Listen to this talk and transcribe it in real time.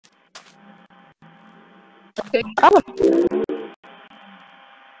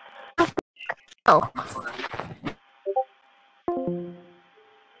Oh.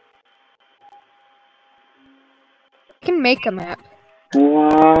 I can make a map.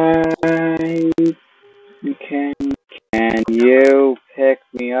 Why can you pick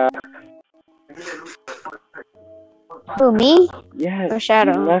me up? Who, me? Yes, Or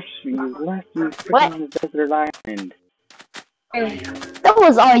Shadow? you left me What? on the desert island. That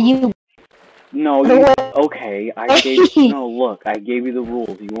was all you. No, you, okay, I gave, no, look, I gave you the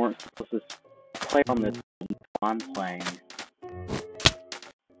rules. You weren't supposed to play on this. I'm playing.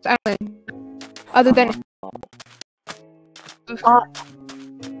 Island. Other than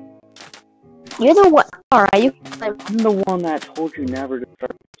You're the one. Alright, you. I'm the one that told you never to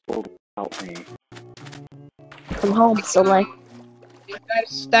start this world without me. From home, so like. I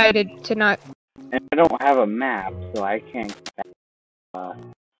decided to not. And I don't have a map, so I can't.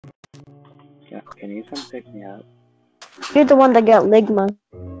 Can you come pick me up? You're the one that got Ligma.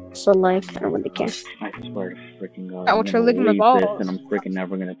 So like, I don't really care. I swear to freaking God, That I'm ultra gonna ligma leave balls. this and I'm freaking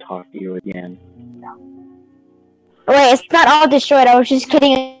never gonna talk to you again. Wait, it's not all destroyed. I was just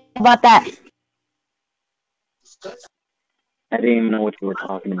kidding about that. I didn't even know what you were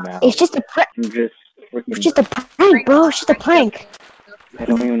talking about. It's just a prank. I'm just freaking. It's just a prank, bro. It's just a prank. I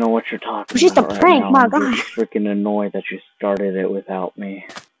don't even know what you're talking It's just a about prank, right my now. I'm God. just freaking annoyed that you started it without me.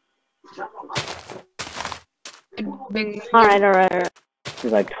 Alright.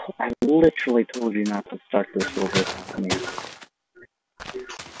 Because I literally told you not to start this over without me.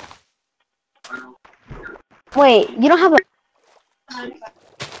 Wait, you don't have a.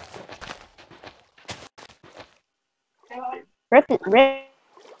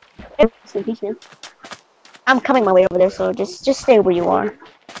 I'm coming my way over there, so just stay where you are.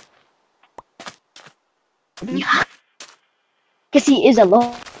 Because he is a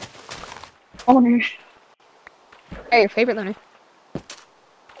loner. Hey, your favorite loner.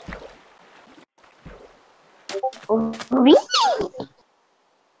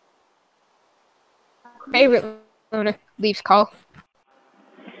 Favorite loner leaves call.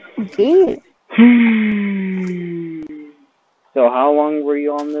 Okay. So how long were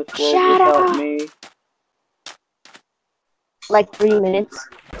you on this world Shut without up. me? Like 3 minutes.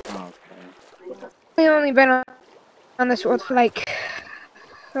 Okay. We only been on this world for like,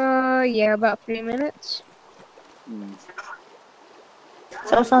 yeah, about 3 minutes.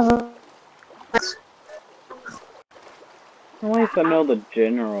 So it sounds like. At least I know the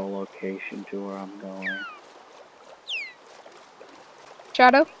general location to where I'm going.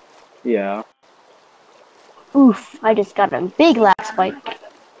 Shadow? Yeah. Oof, I just got a big lag spike.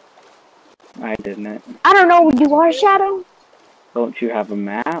 I didn't. I don't know where you are, Shadow. Don't you have a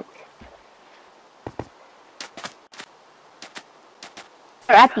map?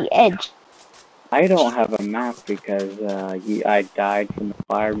 You're at the edge. I don't have a map because I died from the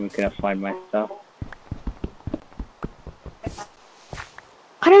fire and we couldn't find my stuff.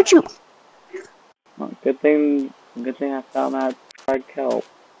 Why don't you? Well, good thing I found that charred kelp.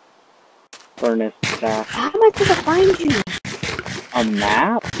 Furnace staff. How am I gonna find you? A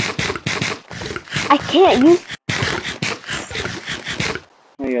map? I can't use.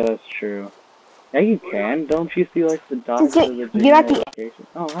 Oh yeah, that's true. Yeah, you can. Don't you see like the dots You're of the at general the- location?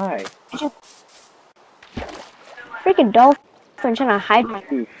 Oh, hi. Freaking dolphin trying to hide my.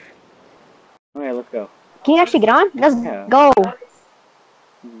 Oof. Okay, let's go. Can you actually get on? Let's Yeah. go.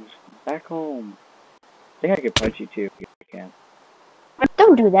 Back home. I think I could punch you too if I can.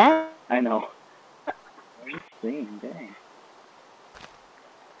 Don't do that. I know. I'm just saying, dang.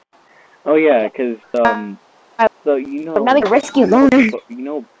 Oh yeah, cause so you know. I'm not a rescue loner. You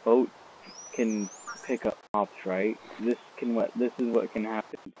know, boats can pick up mobs, right? This is what can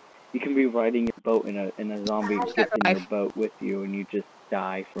happen. You can be riding your boat and a zombie gets in your boat with you and you just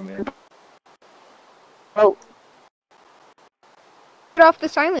die from it. Oh. Get off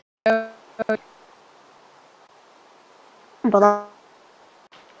this island. But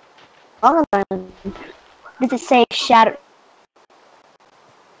on the island, does it say shadow?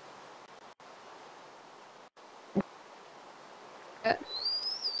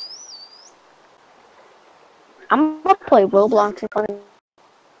 I'm gonna play Roblox in front of.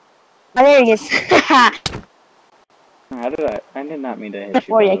 Oh, there he is. How did I did not mean to hit you,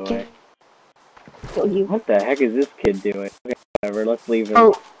 Before by you the way. kill you. What the heck is this kid doing? Okay, whatever, let's leave him.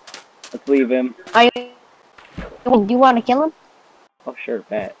 Oh. Let's leave him. Do you want to kill him? Oh, sure,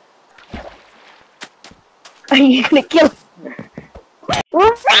 bet. Are you gonna kill him?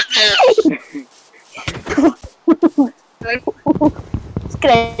 It's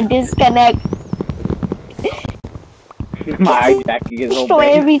gonna disconnect. My hijacking his whole Destroy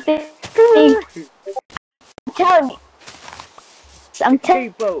brain. everything. telling me. I'm telling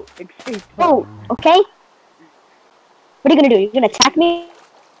Escape boat! Escape boat! you, okay? What are you gonna do? You're gonna attack me?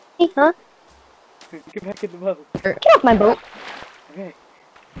 Huh? Get back in the boat. Get off my boat. Okay.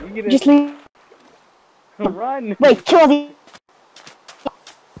 You get Just it. leave. Run! Wait, kill the.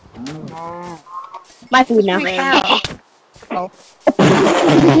 My food now. Oh.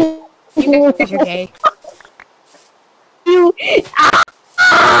 You guys are gay. You.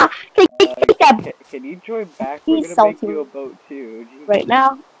 Ah! Take that Can you join back? We're gonna make you a boat too. Jeez. right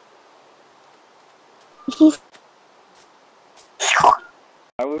now. He's.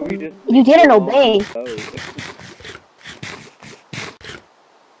 Why would we just You didn't obey.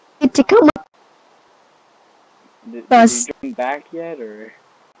 To come up. Did Us. he join back yet, or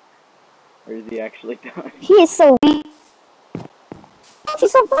is he actually done? He is so weak.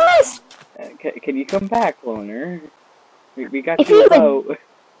 He's so fast. Can you come back, Loner? We got If you you a even boat.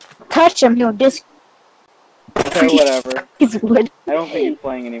 touch him, he'll just. Okay, whatever. His wood. I don't think he's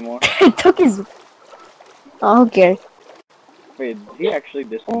playing anymore. He took his. Oh, okay. Wait, did he actually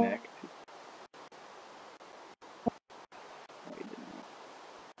disconnect? No, he didn't.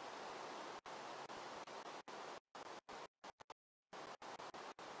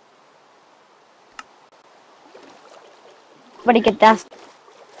 But he get that.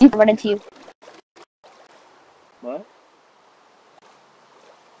 He run into you. What?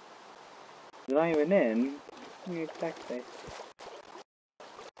 He's not even in. What do you expect, Faye?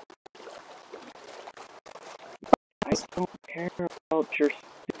 I don't care about your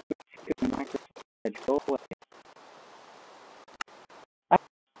stupid microphone. Go away.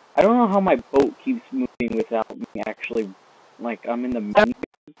 I don't know how my boat keeps moving without me actually, like, I'm in the menu,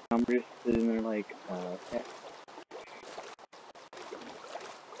 I'm just sitting there like, okay.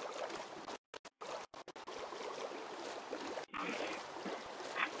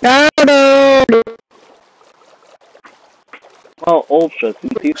 Well, Ultra,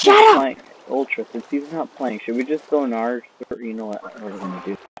 since he's not playing, since he's not playing, should we just go in ours, or you know what, we're gonna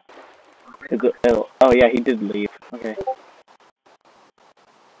do that. Oh yeah, he did leave, okay.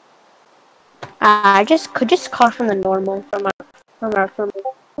 I could just call from the normal from our.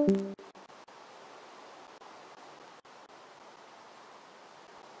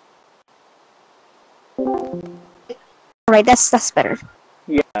 Alright, that's better.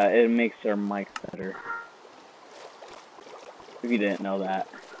 Yeah, it makes our mic better. If you didn't know that.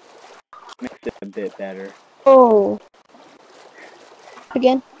 Makes it a bit better. Oh.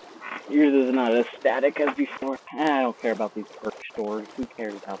 Again? Yours is not as static as before. I don't care about these perk stores. Who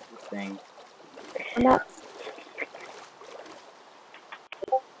cares about this thing? I'm not.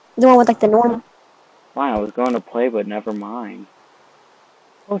 The one with like the normal. Fine, I was going to play, but never mind.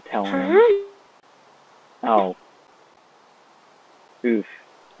 Oh, tell him. Oh. Oof.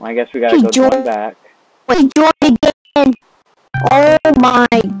 Well, I guess we gotta go join back. Wait, join again! Oh my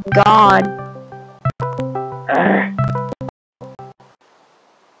god.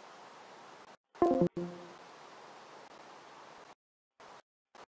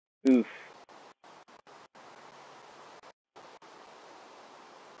 Oof.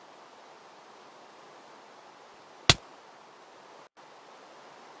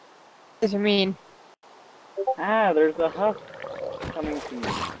 What does it mean? Ah, there's a husk coming to me.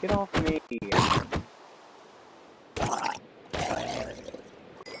 Get off me.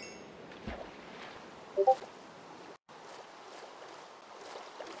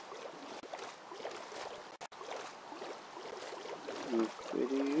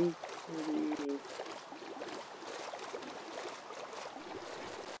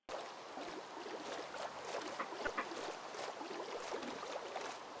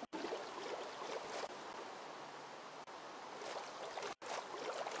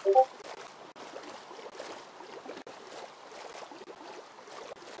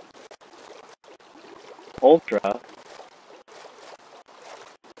 Ultra.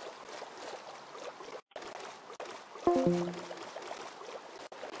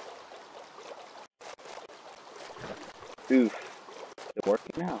 Oof. Is it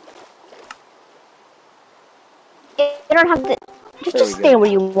working now? You don't have to. Just stay where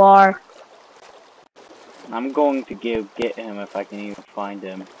you are. I'm going to get him if I can even find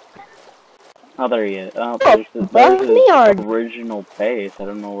him. Oh, there he is. Oh, there's his original base. I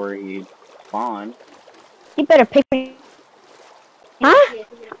don't know where he spawned. You better pick me. Huh?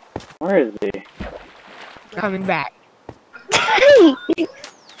 Where is he? Coming back.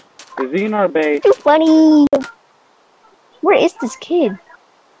 Is he in our base? Too funny. Where is this kid?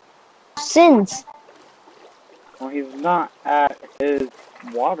 Sins. Well, he's not at his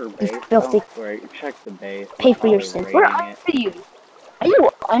water base. Filthy. Wait, check the base. Pay for your sins. Where are you? Are you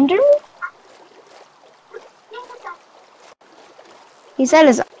under me? He said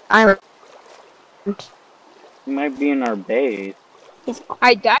his island. He might be in our base.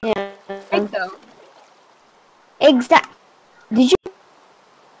 I died Yeah. though. Exact. Did you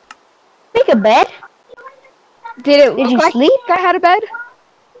make a bed? Did it Did look you like sleep? I had a bed?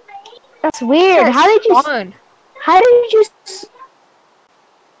 That's weird. Yeah, How did you? spawn. How did you?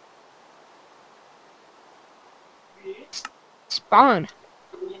 Spawn.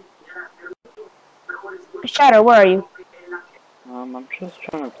 Shadow, where are you? I'm just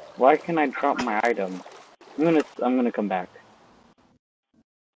trying to. Why can't I drop my items? I'm gonna come back.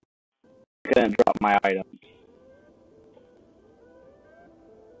 I'm gonna drop my items.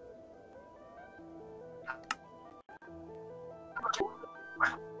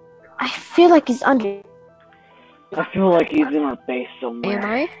 I feel like he's under. I feel like he's in our base somewhere. Am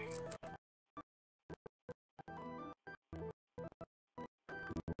I?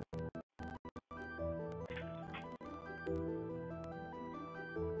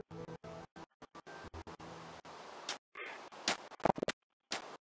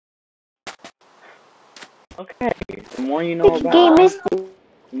 Okay, the more you know Which about game is this?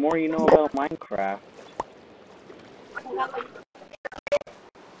 the more you know about Minecraft.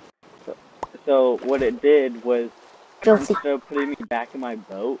 So what it did was, Filthy. instead of putting me back in my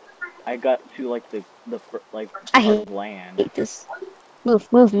boat, I got to like the I part of land. hate this.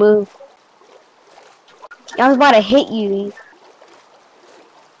 Move, move, move. I was about to hit you.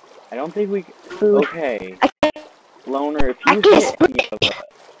 I don't think we. Food. Okay, I can't. Loner, if I you can't. hit any of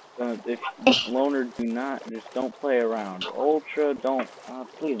us, if Loner, do not, just don't play around. Ultra, don't,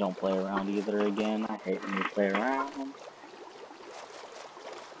 please don't play around either again. I hate when you play around.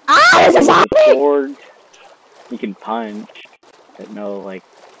 Ah, this is With a happening. sword, you can punch, but no, like,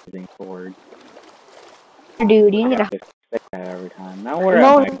 using swords. Dude, you I need have to. to say that every time. Now where am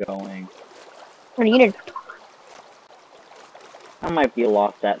I Loner, going? you need to. I might be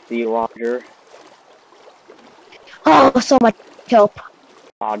lost at sea, Roger. Oh, so much help.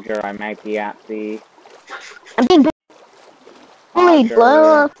 Roger, I might be at sea. I'm being bullied,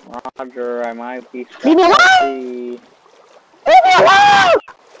 bro. Roger, I might be stuck Leave me at alone. sea. Leave me alone.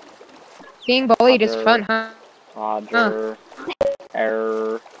 Being bullied is Roger. fun, huh? Roger.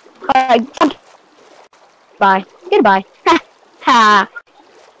 Error. Alright. Bye. Goodbye. Ha ha.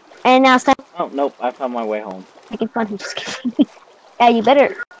 And now it's time Oh, nope, I found my way home. making fun. I'm just kidding. Yeah, you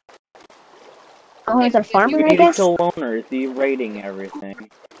better. Oh, he's a farmer, You I need to guess. kill Loner. Is he raiding everything?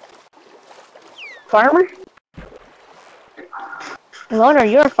 Farmer? Loner,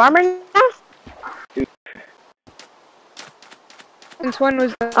 you're a farmer now? Since when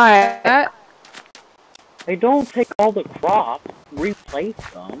was Alright. that? They don't take all the crops, replace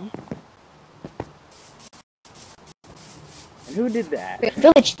them. And who did that?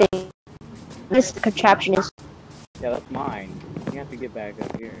 Village thing. This contraption is Yeah, that's mine. You have to get back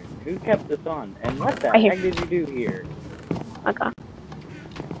up here. Who kept this on? And what the Right here. heck did you do here? okay.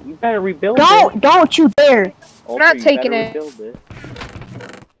 You better rebuild it. Don't you dare! Ultra, not you taking better it. rebuild it.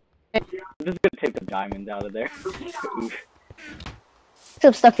 I'm just gonna take the diamonds out of there. Oof.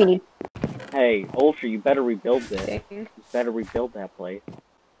 Some stuff you need. Hey, Ultra, you better rebuild this. Dang. You better rebuild that place.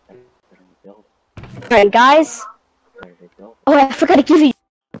 Better rebuild it. Alright, guys. Better rebuild Oh, I forgot to give you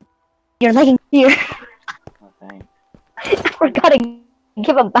your leggings here. it. Oh, thanks. I forgot to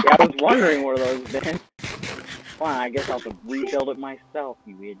give them back. Yeah, I was wondering where those been. Fine, I guess I'll have to rebuild it myself,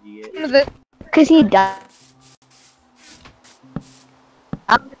 you idiot. Cause he died.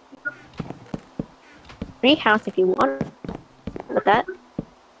 Free house if you want. With that.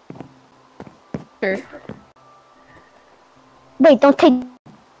 Sure. Wait, don't take.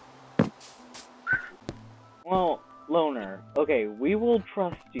 Well, Loner, okay, we will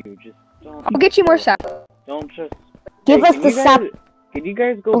trust you, just don't... I'll get you more sap. Don't just... Give Hey, us can the you guys- sap. Can you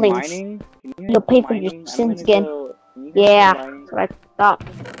guys go Links. mining? Can you guys You'll go pay for your mining? sins I'm gonna again. go... Can you guys Yeah, go mining? that's what I thought.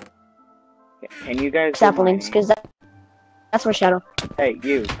 Can you guys go Saplings, mining? cause that's where Shadow. Hey,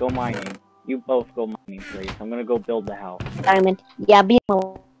 you, go mining. You both go mining, please. I'm gonna go build the house. Diamond. Yeah, be.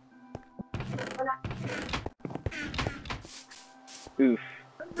 Oof.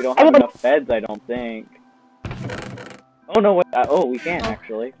 We don't have Everybody- enough beds, I don't think. Oh, no, wait, oh, we can,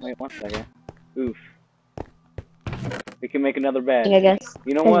 actually. Wait, 1 second. Oof. We can make another bed. I guess.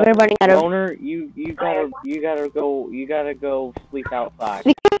 You know 'Cause what, we're running out of. Loner, you gotta go sleep outside.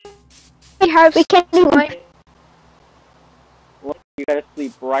 We have We can't do. slime. You gotta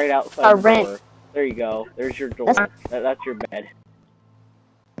sleep right outside Our the rent. door. There you go. There's your door. That's- That's your bed.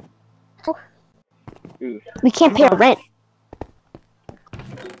 Oof. We can't pay our rent.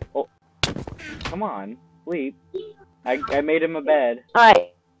 Come on, sleep. I made him a bed.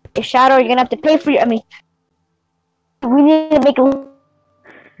 Alright. Shadow, you're gonna have to pay for your. I mean. We need to make a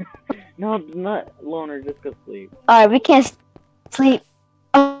No, not Loner, just go sleep. Alright, we can't sleep.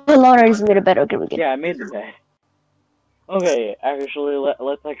 Oh, the loner is made a bed. Okay, we can. Yeah, I made the bed. Okay, actually,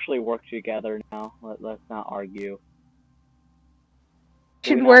 let's actually work together now. Let's not argue. Do we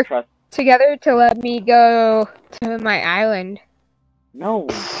Should not work trust? together to let me go to my island. No,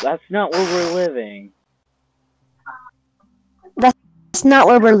 that's not where we're living. That's not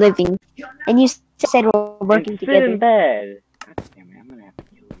where we're living. And you said we're working And sit together. in bed. God damn it, I'm gonna have to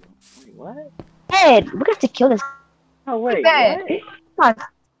kill you. Wait, what? Ed, we're gonna have to kill this. Oh wait, Bed. what? Come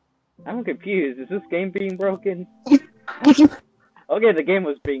I'm confused. Is this game being broken? on. If you Okay, the game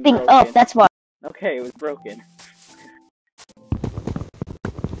was being think broken. up, that's why. Okay, it was broken.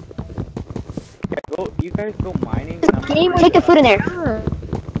 Yeah, you guys go mining. And I'm Game, take the food in there.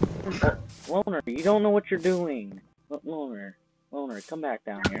 Loner, you don't know what you're doing. Loner, come back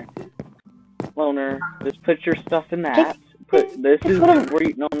down here. Loner, just put your stuff in that. This is where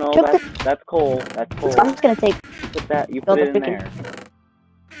you, no, that's coal. That's coal. I'm just gonna take. Put that, you put it in there.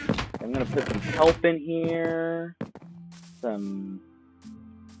 I'm gonna put some kelp in here.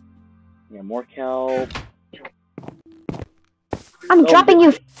 More kelp. I'm dropping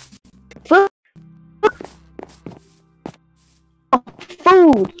you food.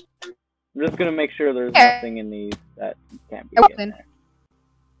 Food. I'm just gonna make sure there's nothing in these that can't be in there.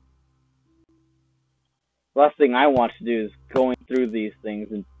 Last thing I want to do is going through these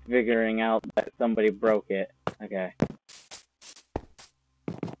things and figuring out that somebody broke it. Okay.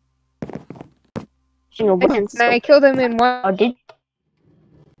 I killed him in one. Oh, did?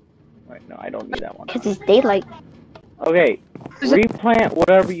 Wait, no, I don't need that one. Because it's daylight. Okay, replant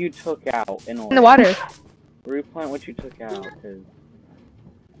whatever you took out in In the water. Replant what you took out, cause...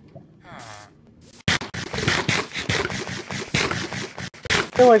 I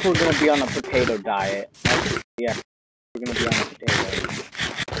feel like we're gonna be on a potato diet. Yeah, we're gonna be on a potato.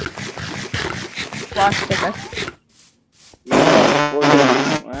 Lost it. Yeah, we're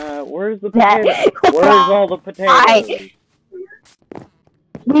gonna, where's the potato? Where's all the potatoes?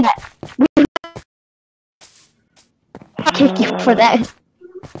 I'll take you for that.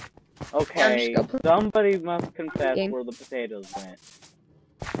 Okay, somebody must confess where the potatoes went.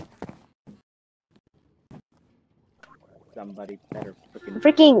 Somebody better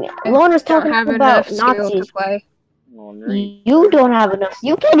freaking Loner's talking about Nazis. You don't have enough.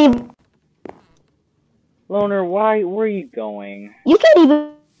 You can't even. Loner, where are you going? You can't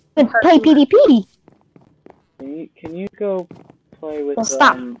even play PvP. Can you go play with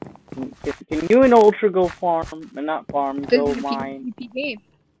stop. Can you and Ultra go farm and not farm? Go mine.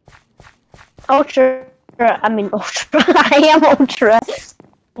 Ultra. I mean Ultra. I am Ultra.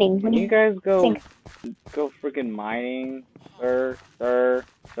 Can you guys go freaking mining, sir?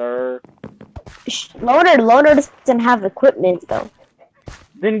 Loner doesn't have equipment though.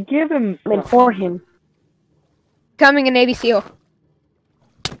 Then give him some. I mean for him. Becoming a Navy SEAL.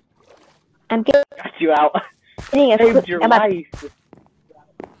 I'm getting. Got you out. Saved your life.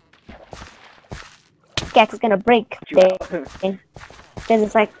 Pickaxe is gonna break. Then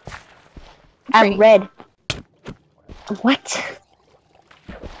it's like I'm red. What?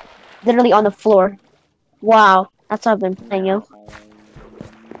 Literally on the floor. Wow, that's what I've been playing, yo.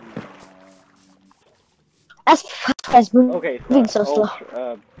 That's moving so slow.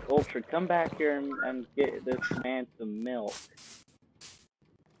 Ultra, come back here and get this man some milk.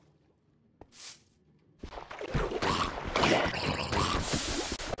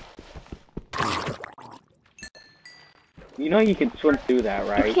 You know you can swim through that,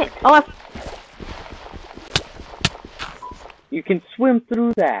 right? You can swim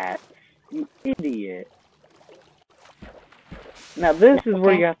through that, you idiot. Now this is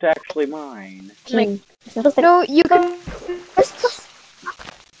where you have to actually mine. No, you can. I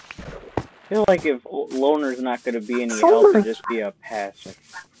feel like if Loner's not going to be any help and just be a pest,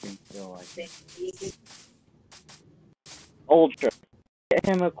 I feel like it. Ultra, get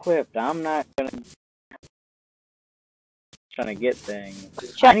him equipped. I'm not gonna trying to get things.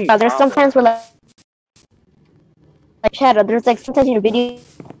 Shadow, there's sometimes where like Shadow, there's like sometimes in your video.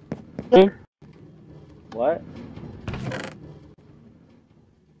 What?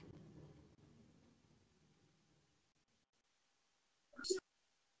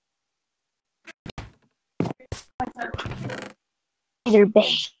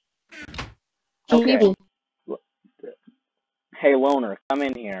 Okay. Hey Loner, come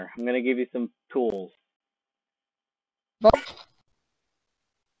in here. I'm gonna give you some tools. I'm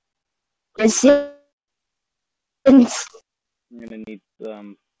gonna need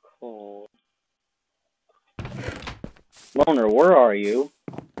some coal. Loner, where are you?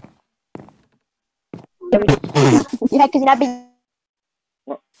 Yeah, because you're not being.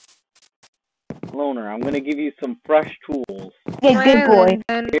 Loner, I'm gonna give you some fresh tools. Yeah, good boy.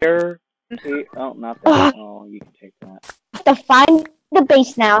 Here. Oh, not that. Oh, you can take that. I have to find the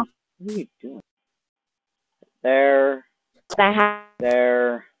base now. What are you doing? There.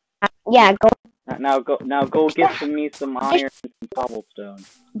 There. Yeah, go. Now go get some iron and some cobblestone.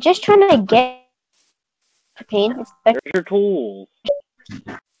 Just trying to get pain. There's your tools.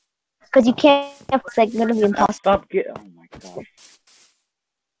 Because you can't. It's like literally impossible. Stop getting. Oh my gosh.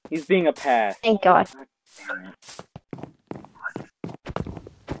 He's being a pest. Thank God. Damn it.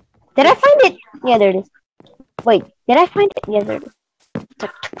 Did I find it? Yeah, there it is. Wait, did I find it? Yeah, there it is. It's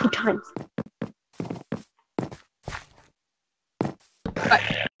like 2 times.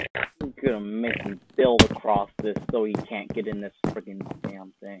 I'm gonna make him build across this so he can't get in this friggin'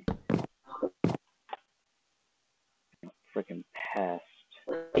 damn thing. Friggin' pest.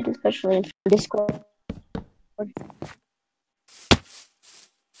 Especially in Discord.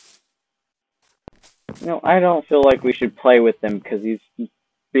 No, I don't feel like we should play with him because he's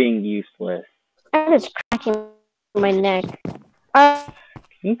being useless. I'm just cracking my neck. Can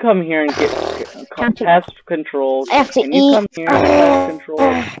you come here and get pest control? I have to Can eat. you come here? Pest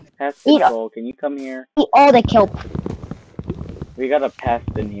control. Pest control. Can you come here? Eat all the kelp. We got a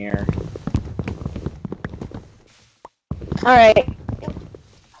pest in here. Alright.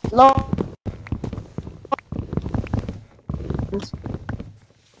 Like,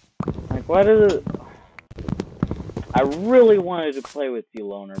 why does it... I really wanted to play with you,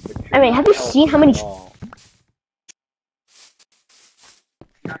 Loner, but you're I mean, have you seen how many...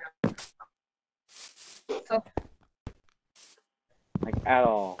 Like, at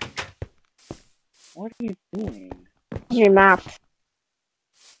all. What are you doing? Your map.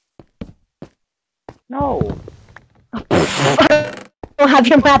 No! I don't have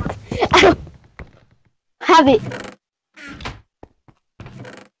your map. I don't have it.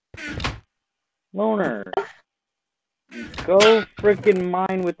 Loner! Go frickin'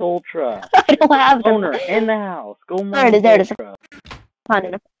 mine with Ultra! I don't have them. Loner, in the house! Go mine with There it is. Ultra!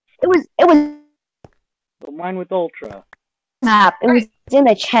 It was Go mine with Ultra! map. It was in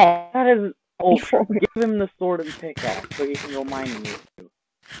the chest. That is Ultra. Give him the sword and pickaxe so he can go mining with you.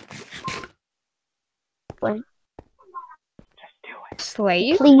 What? Just do it.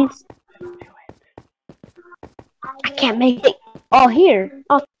 Slave? Please. Just do it. I can't make it. Oh, here.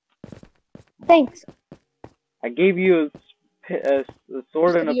 Oh, thanks. I gave you a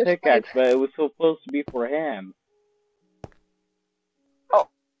sword and a pickaxe, but it was supposed to be for him. Oh.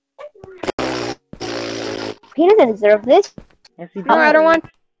 He doesn't deserve this. Yes, he does. No, I don't want.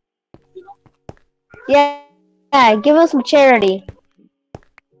 Yeah, give us some charity.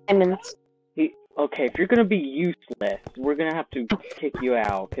 Diamonds. Okay, if you're gonna be useless, we're gonna have to kick you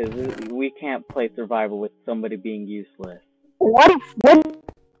out, because we can't play survival with somebody being useless. What if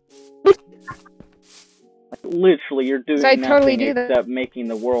Like, literally, you're doing I nothing totally do that. except making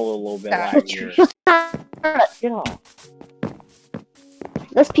the world a little bit That. laggier. Get off.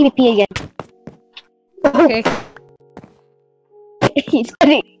 Let's PvP again. Okay. He's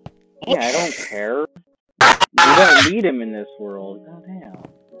getting... Yeah, I don't care. You don't need him in this world. Goddamn.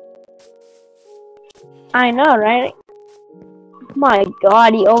 I know, right? My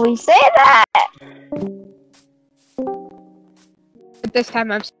God, he always say that. But this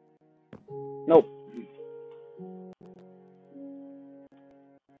time I'm. Nope.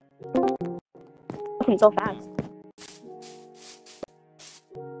 He's so fast.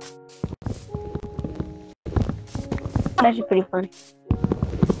 That's actually pretty fun.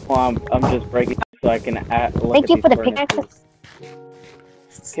 Well, I'm just breaking it so I can look Thank at you these for the furnaces.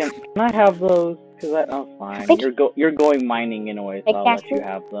 pickaxes. Can I have those? Cause oh, fine. You're going mining anyway, so I'll let you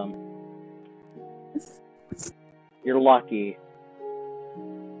have them. You're lucky.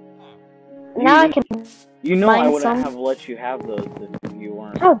 Now I can. You know I mine wouldn't some. have let you have those if you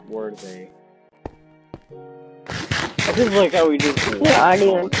weren't Oh. worthy. I just like how we just. Yeah, I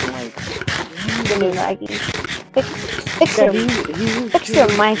do. Like, Fix yeah, your, fix your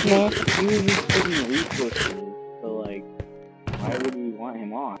mic, man. He was just taking resources, so like, why would we want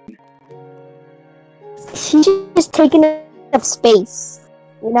him on? He's just taking up space,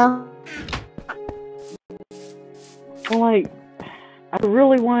 you know? Well, like, I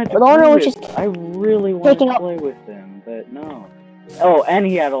really wanted to Laura play was with, just I really wanted taking to up- play with him, but no. Oh, and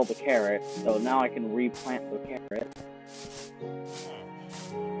he had all the carrots, so now I can replant the carrots.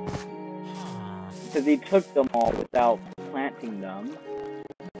 Because he took them all without planting them.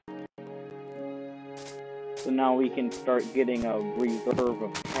 So now we can start getting a reserve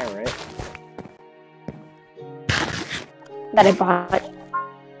of carrots. That I bought.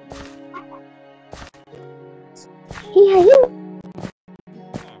 Yeah, you.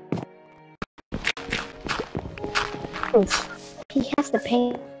 He has to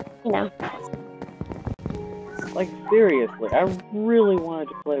pay, you know. Like, seriously, I really wanted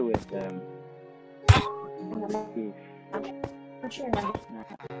to play with them. Oof.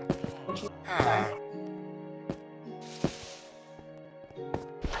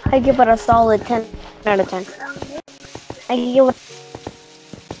 I give it a solid 10 out of 10. I give it.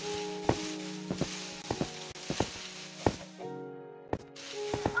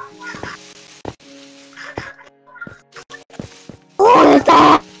 What is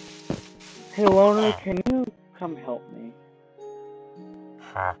that? Hey, Loner, can you come help me?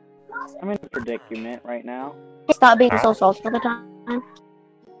 I'm in a predicament right now. Stop being so salty all the time.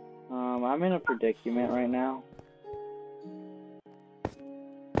 I'm in a predicament right now.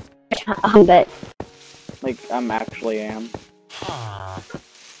 I bet. Like, actually am.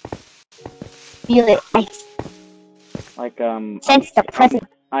 Feel it. I Like, sense the presence.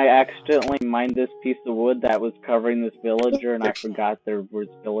 I accidentally mined this piece of wood that was covering this villager, and I forgot there was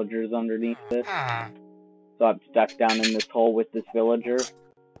villagers underneath this. So I'm stuck down in this hole with this villager.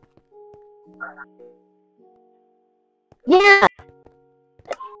 Yeah.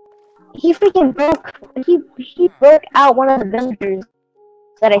 He freaking broke. He broke out one of the villagers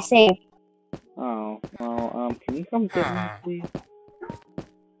that I saved. Oh, well, can you come get me, please?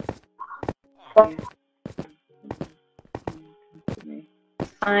 Fine.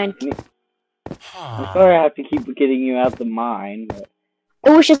 I'm sorry I have to keep getting you out the mine, but... It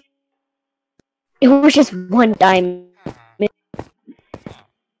was just one diamond.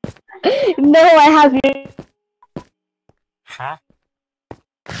 No, I have it.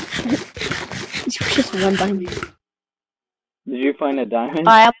 It was just one diamond. Did you find a diamond?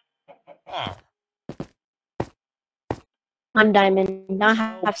 One diamond. Now I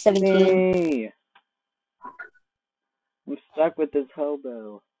have 17. Hey. I'm stuck with this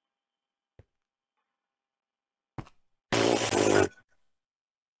hobo.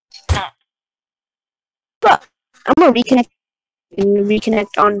 I'm gonna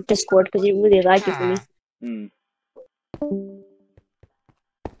reconnect on Discord because you really like it for me.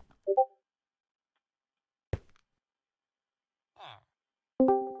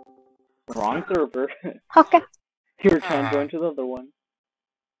 Wrong server. Okay. You were trying to join to the other one.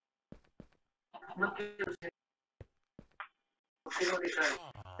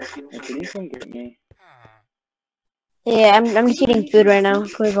 Hey, can you come get me? Yeah, I'm just eating food right now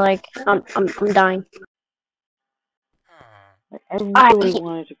because like I'm dying. I really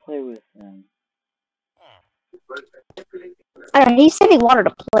wanted to play with them. I don't know. He said he wanted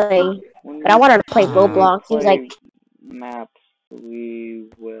to play, but I wanted to play Roblox. He was like, maps, we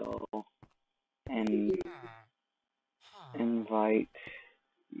will invite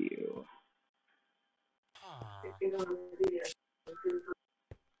you.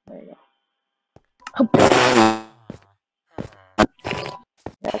 There you go.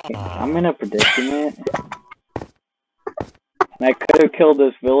 I'm in a predicament. I could have killed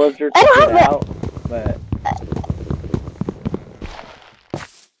this villager to get out, but...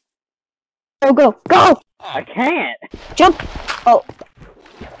 Go! I can't! Jump! Oh.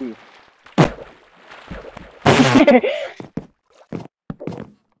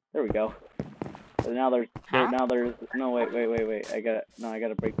 There we go. But now there's no wait. I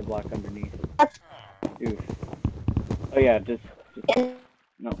gotta break the block underneath. Oof. Oh yeah, just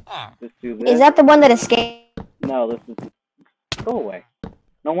do this. Is that the one that escaped? No, this is go away.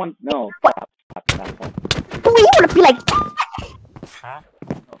 No. Stop. Oh, you wanna be like that?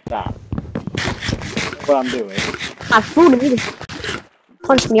 No, stop. That's what I'm doing. My food and you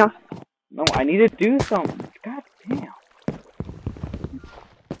punch me off. No, I need to do something. God damn.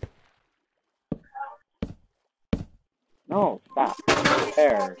 No, stop.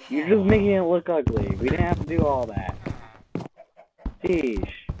 There. You're just making it look ugly. We didn't have to do all that.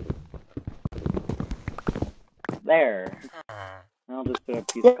 Sheesh. There. I'll just put a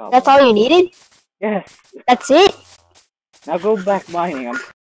piece of cobble. That's all you needed? Yes. That's it? Now go back mining.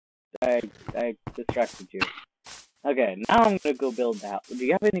 I distracted you. Okay, now I'm gonna go build that. Do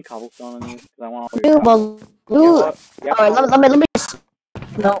you have any cobblestone on you? Because I want all your Alright, let me just...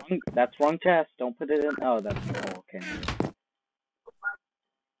 No. That's wrong chest. Don't put it in. Oh, that's... Oh, okay.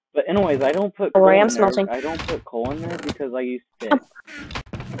 But anyways, I don't put coal in there. I don't put coal in there because I use stick.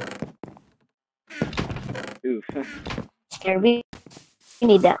 Oof. Scared me. You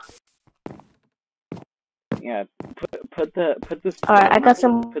need that. Yeah, put this. Alright, I got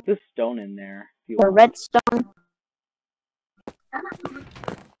some... Put this stone in there. Or redstone.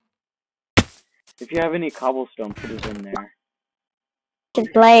 If you have any cobblestone, put it in there.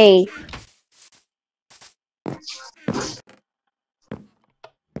 Just play.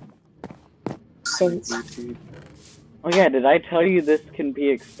 Since. Oh yeah, did I tell you this can be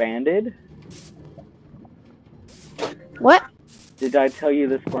expanded? What? Did I tell you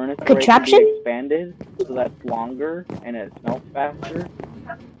this furnace array can be Contraption? expanded so that's longer and it smelts faster?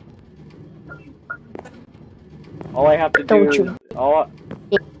 All I have to do Don't is you?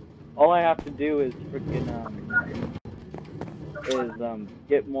 all I have to do is freaking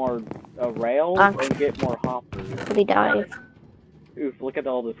get more rails and get more hoppers. Really die. Oof, look at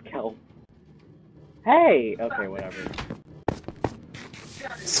all this kelp. Hey! Okay, whatever.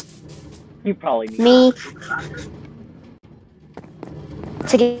 You probably need Me.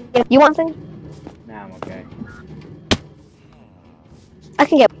 To get, you want something? Nah, I'm okay. I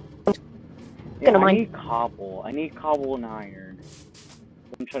can get. Yeah, Gonna I mine. need cobble. I need cobble and iron.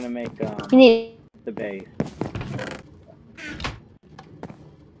 I'm trying to make You need. the base.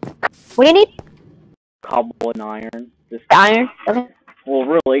 What do you need? Cobble and iron. Just Iron. Okay.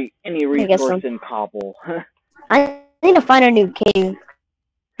 well, really, any I guess resource so. in cobble. I need to find a new cave.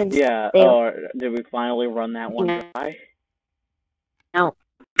 Yeah. Oh, did we finally run that one dry? No.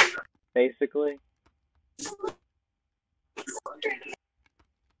 Basically.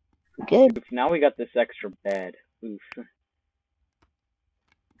 Good. Oof, now we got this extra bed. Oof.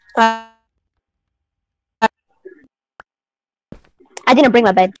 I didn't bring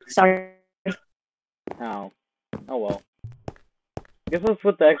my bed. Sorry. Oh. Oh well. I guess that's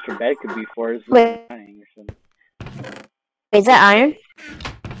what the extra bed could be for, is Wait. mining or something. Is that iron?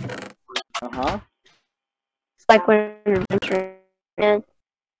 Uh-huh. It's like when you're adventuring.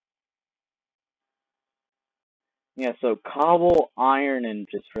 Yeah, so cobble, iron, and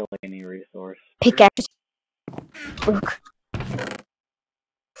just really any resource. Pickaxe. Look.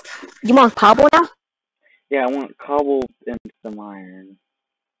 You want cobble now? Yeah, I want cobble and some iron.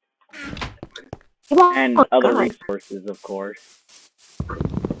 You want And other resources, of course.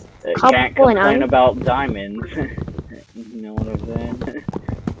 Cobble Can't complain and iron? about diamonds. You know what I'm saying?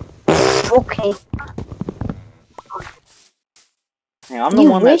 Okay. Hey, I'm the You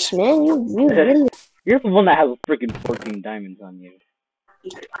one wish, that... man. You really. You're the one that has freaking 14 diamonds on you.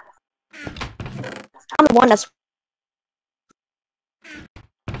 I'm the one that's.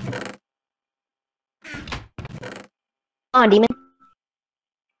 Come on, demon.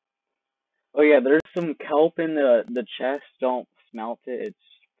 Oh yeah, there's some kelp in the chest. Don't smelt it. It's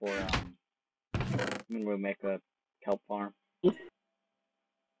for when we make a kelp farm.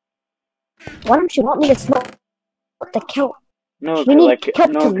 Why don't you want me to smoke the kelp? No, We need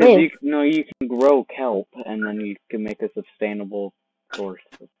kelp to live. you can grow kelp and then you can make a sustainable source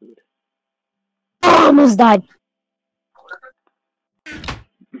of food. I almost died.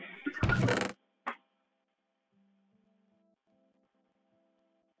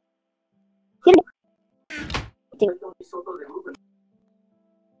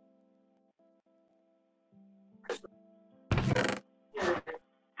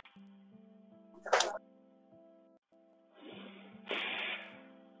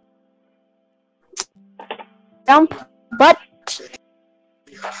 Dump, but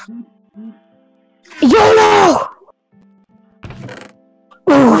YOLO!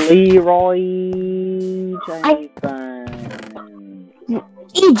 Leroy Jenkins.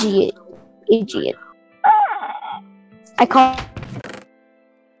 Idiot. Idiot. I call.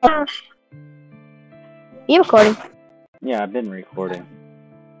 You recording? Yeah, I've been recording.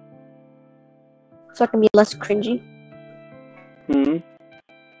 So I can be less cringy. Hmm.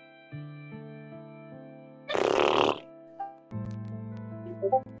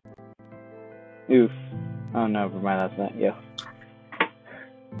 Oof. Oh, no, never mind, that's not you.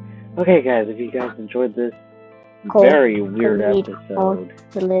 Okay, guys, if you guys enjoyed this very weird episode,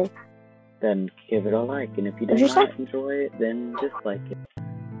 to live. then give it a like, and if you did not enjoy it, then dislike it.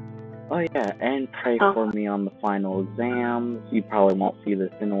 Oh yeah, and pray for me on the final exams. You probably won't see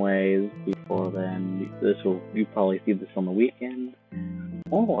this anyways before then. You probably see this on the weekend,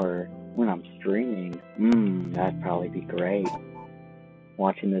 or when I'm streaming. That'd probably be great.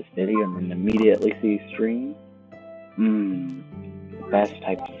 Watching this video and then immediately see stream. The best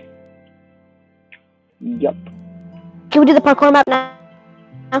type. Yup. Can we do the parkour map now?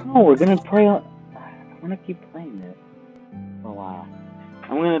 No, we're gonna play on. I'm gonna keep playing it for a while.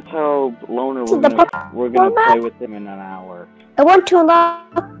 I'm gonna tell Loner we're gonna play with him in an hour. I want to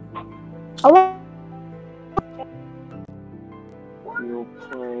unlock. We'll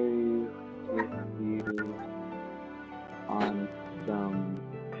play with you on some.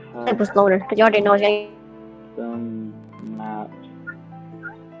 It was Loner, because you already know it's getting. Some maps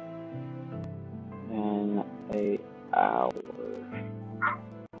in an hour.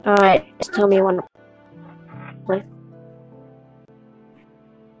 Alright, just tell me when to play.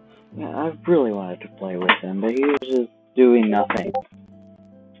 Yeah, I really wanted to play with him, but he was just doing nothing.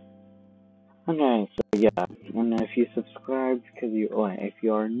 Okay, so yeah, and if you subscribed because you, if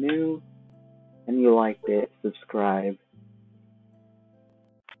you are new and you liked it, subscribe.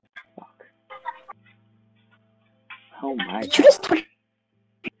 Fuck. Oh my Did you just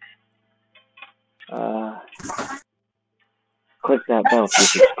god. Click that bell if you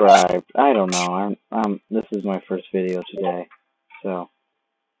subscribe. I don't know. This is my first video today, so.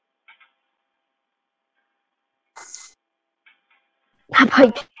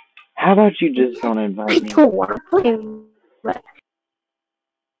 How about you just don't invite me? I don't want to play with.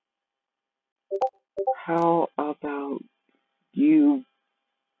 How about you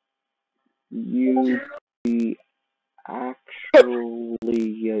be actually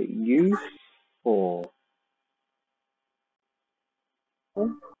useful?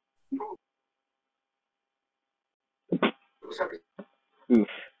 Oof.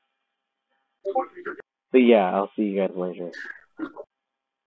 But yeah, I'll see you guys later.